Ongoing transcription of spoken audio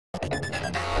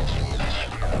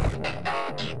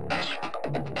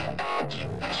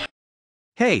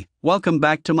Hey, welcome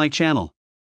back to my channel.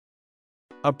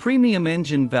 A premium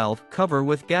engine valve cover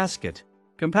with gasket.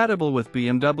 Compatible with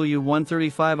BMW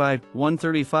 135i,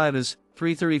 135is,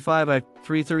 335i,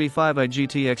 335i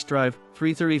GTX drive,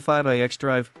 335i X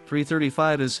drive,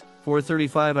 335is,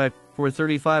 435i,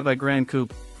 435i Grand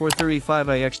Coupe,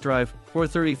 435i X drive,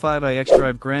 435i X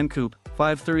drive Grand Coupe,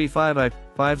 535i,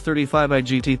 535i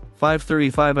GT,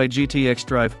 535i GTX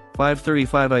drive,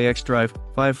 535i X drive,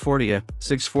 540i,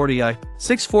 640i,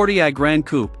 640i Grand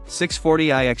Coupe,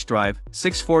 640i X drive,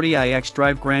 640i X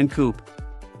drive Grand Coupe.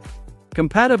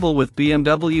 Compatible with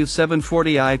BMW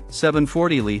 740i,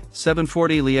 740li,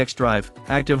 740li X drive,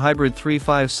 active hybrid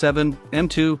 357,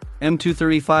 M2,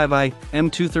 M235i,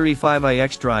 M235i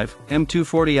X drive,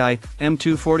 M240i,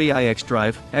 M240i X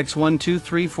drive,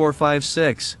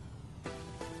 X123456.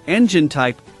 Engine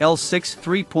type, L6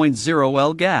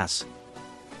 3.0L gas.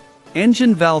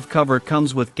 Engine valve cover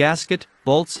comes with gasket,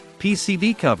 bolts,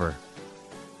 PCV cover.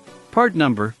 Part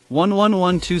number,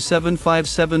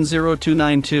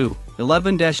 11127570292,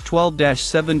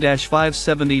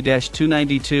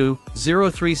 11-12-7-570-292,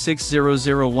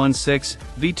 0360016,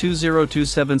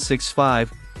 V202765,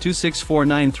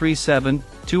 264937,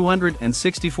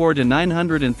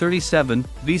 264-937,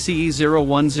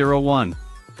 VCE0101.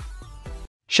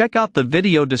 Check out the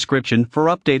video description for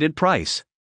updated price.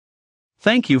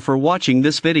 Thank you for watching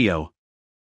this video.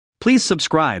 Please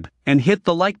subscribe and hit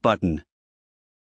the like button.